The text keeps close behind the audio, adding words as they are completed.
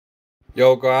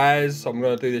Yo guys, I'm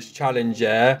gonna do this challenge,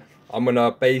 yeah? I'm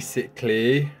gonna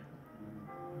basically,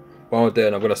 what I'm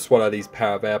doing, I'm gonna swallow these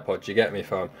pair of AirPods, you get me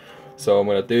fam? So I'm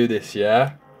gonna do this,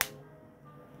 yeah?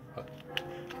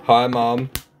 Hi mum,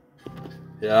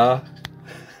 yeah?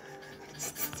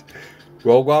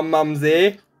 Roll one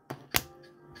mumsy.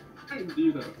 Can't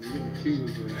do that, I'm getting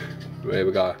fingers on it. Here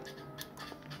we go.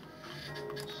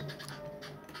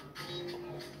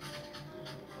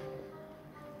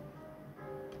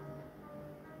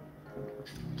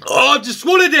 Oh, I've just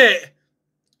swallowed it!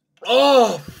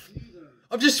 Oh,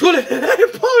 I've just swallowed an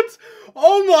AirPod!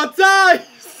 Oh my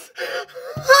days!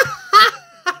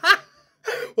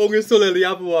 I'm gonna swallow the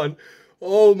other one.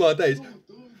 Oh my days.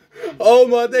 Oh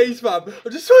my days, fam.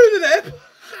 I've just swallowed an AirPod.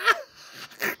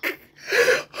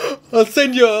 I'll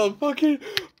send you a fucking.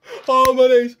 Oh my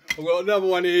days. I've got another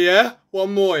one here, yeah?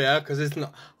 One more, yeah? Because it's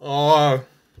not. Oh.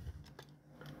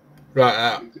 Right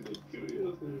out.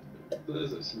 That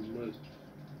is actually mad.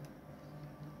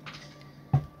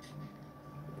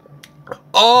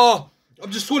 Oh, I've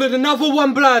just swallowed another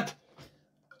one, blood.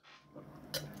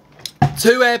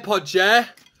 2 AirPods, yeah?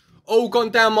 All gone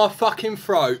down my fucking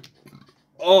throat.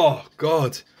 Oh,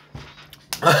 God.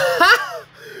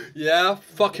 Yeah,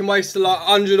 fucking wasted like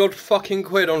 100 odd fucking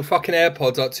quid on fucking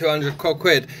AirPods, like 200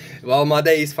 quid. Well, my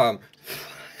days, fam.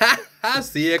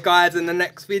 See you guys in the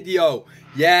next video.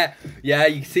 Yeah,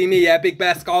 you see me, yeah, Big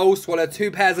Bear Skull, swallow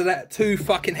 2 pairs of that, 2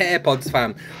 fucking AirPods,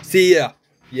 fam. See ya.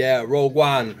 Yeah, Rogue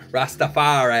One,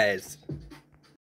 Rastafaris.